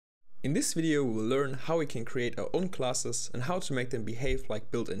In this video we will learn how we can create our own classes and how to make them behave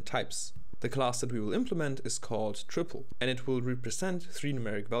like built-in types. The class that we will implement is called Triple, and it will represent 3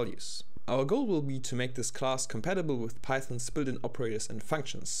 numeric values. Our goal will be to make this class compatible with Python's built-in operators and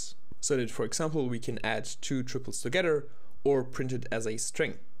functions, so that for example we can add 2 triples together or print it as a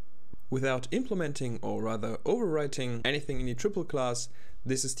string. Without implementing, or rather overwriting, anything in the triple class,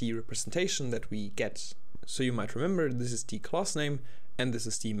 this is the representation that we get. So you might remember this is the class name and this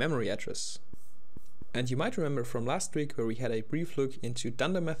is the memory address. And you might remember from last week where we had a brief look into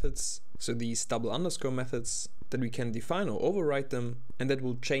dunder methods, so these double underscore methods, that we can define or override them, and that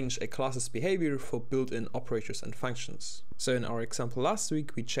will change a class's behavior for built-in operators and functions. So in our example last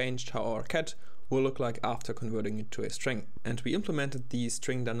week we changed how our cat will look like after converting it to a string. And we implemented the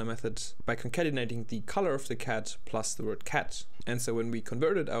string dunder method by concatenating the color of the cat plus the word cat. And so when we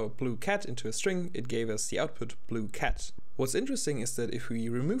converted our blue cat into a string, it gave us the output blue cat. What's interesting is that if we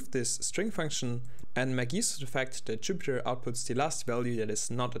remove this string function and make use of the fact that Jupyter outputs the last value that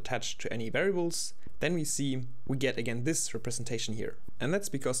is not attached to any variables, then we get again this representation here. And that's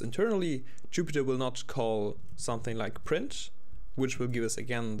because internally Jupyter will not call something like print, which will give us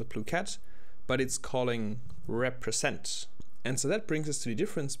again the blue cat, but it's calling represent. And so that brings us to the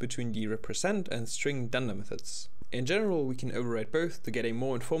difference between the represent and string dunder methods. In general, we can override both to get a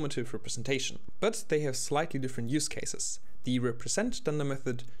more informative representation, but they have slightly different use cases. The represent dunder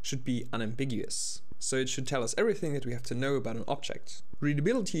method should be unambiguous, so it should tell us everything that we have to know about an object.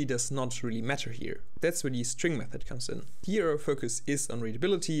 Readability does not really matter here. That's where the string method comes in. Here our focus is on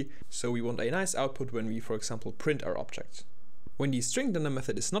readability, so we want a nice output when we, for example, print our object. When the string dunder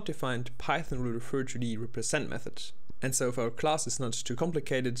method is not defined, Python will refer to the represent method. And so if our class is not too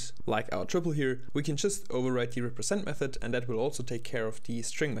complicated, like our triple here, we can just override the represent method, and that will also take care of the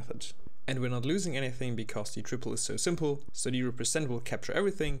string method. And we're not losing anything because the triple is so simple, so the represent will capture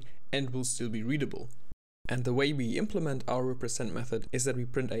everything and will still be readable. And the way we implement our represent method is that we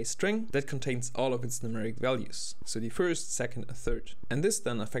print a string that contains all of its numeric values, so the first, second and third. And this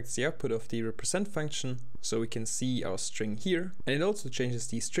then affects the output of the represent function, so we can see our string here, and it also changes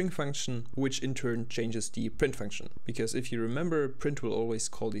the string function, which in turn changes the print function, because if you remember, print will always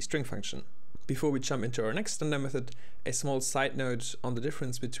call the string function. Before we jump into our next dunder method, a small side note on the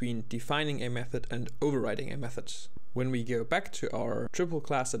difference between defining a method and overriding a method. When we go back to our triple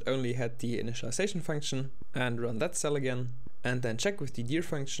class that only had the initialization function and run that cell again, and then check with the dir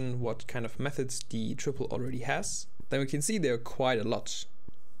function what kind of methods the triple already has, then we can see there are quite a lot,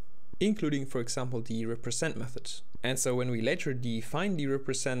 including for example the represent method. And so when we later define the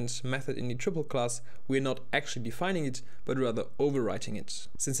represent method in the triple class, we're not actually defining it, but rather overwriting it,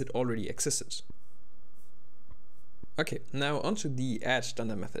 since it already existed. Okay, now onto the add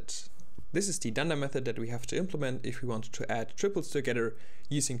dunder method. This is the dunder method that we have to implement if we want to add triples together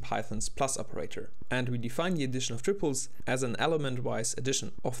using Python's plus operator. And we define the addition of triples as an element-wise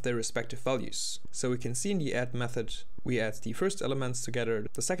addition of their respective values. So we can see in the add method, we add the first elements together,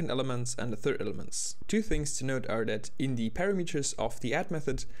 the second elements and the third elements. 2 things to note are that in the parameters of the add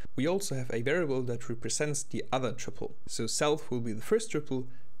method, we also have a variable that represents the other triple. So self will be the first triple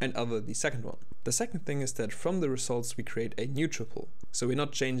and other the second one. The second thing is that from the results we create a new triple. So we're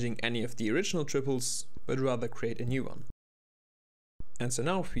not changing any of the original triples, but rather create a new one. And so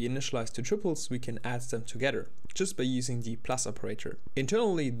now if we initialize 2 triples, we can add them together, just by using the plus operator.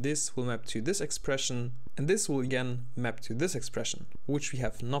 Internally this will map to this expression, and this will again map to this expression, which we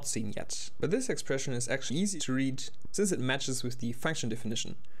have not seen yet. But this expression is actually easy to read, since it matches with the function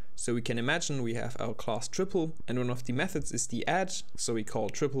definition. So we can imagine we have our class triple, and one of the methods is the add, so we call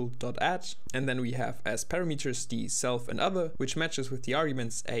triple.add, and then we have as parameters the self and other, which matches with the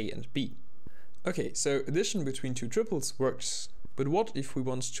arguments a and b. Okay, so addition between 2 triples works, but what if we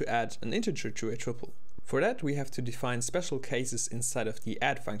want to add an integer to a triple? For that we have to define special cases inside of the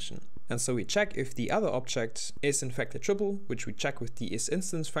add function. And so we check if the other object is in fact a triple, which we check with the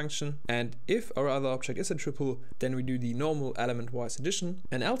isInstance function. And if our other object is a triple, then we do the normal element-wise addition.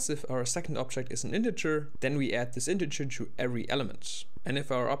 And else if our second object is an integer, then we add this integer to every element. And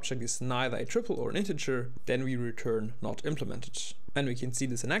if our object is neither a triple or an integer, then we return not implemented. And we can see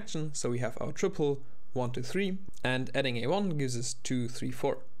this in action, so we have our triple 1, 2, 3, and adding a 1 gives us 2, 3,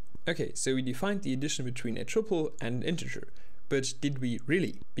 4. Okay, so we defined the addition between a triple and an integer. But did we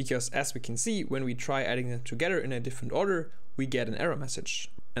really? Because as we can see, when we try adding them together in a different order, we get an error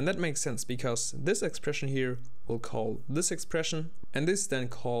message. And that makes sense because this expression here will call this expression, and this then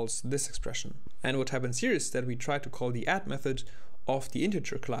calls this expression. And what happens here is that we try to call the add method of the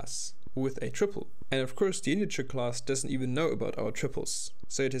integer class with a triple. And of course the integer class doesn't even know about our triples,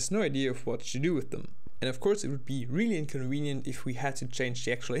 so it has no idea of what to do with them. And of course it would be really inconvenient if we had to change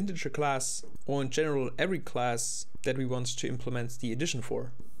the actual integer class, or in general every class that we want to implement the addition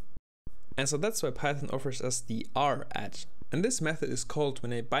for. And so that's why Python offers us the radd. And this method is called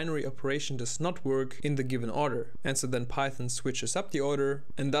when a binary operation does not work in the given order. And so then Python switches up the order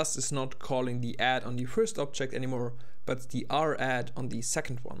and thus is not calling the add on the first object anymore, but the radd on the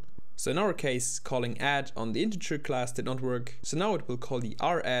second one. So in our case, calling add on the integer class did not work, so now it will call the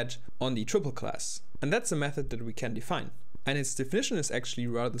radd on the triple class. And that's a method that we can define. And its definition is actually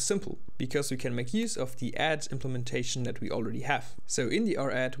rather simple, because we can make use of the add implementation that we already have. So in the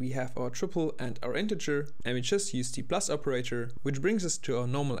radd we have our triple and our integer, and we just use the plus operator, which brings us to our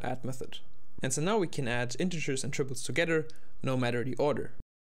normal add method. And so now we can add integers and triples together, no matter the order.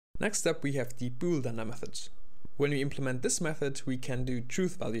 Next up we have the booleander method. When we implement this method, we can do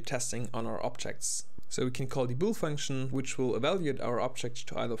truth value testing on our objects. So we can call the bool function, which will evaluate our object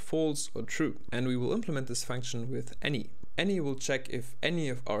to either false or true. And we will implement this function with any. Any will check if any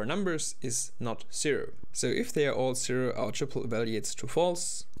of our numbers is not 0. So if they are all 0, our triple evaluates to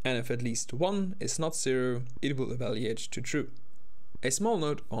false, and if at least one is not 0, it will evaluate to true. A small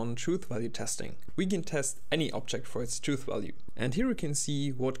note on truth value testing. We can test any object for its truth value. And here we can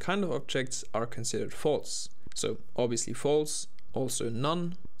see what kind of objects are considered false. So obviously false, also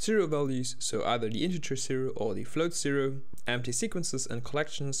none, 0 values, so either the integer 0 or the float 0, empty sequences and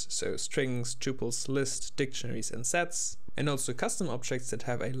collections, so strings, tuples, lists, dictionaries and sets, and also custom objects that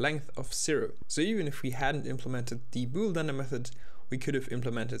have a length of 0. So even if we hadn't implemented the booleander method, we could have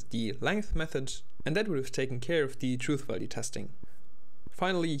implemented the length method, and that would have taken care of the truth value testing.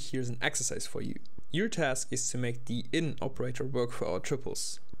 Finally, here's an exercise for you. Your task is to make the in operator work for our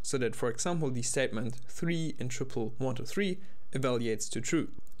triples, so that for example the statement 3 in triple 1 to 3 evaluates to true.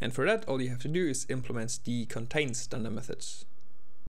 And for that all you have to do is implement the contain standard method.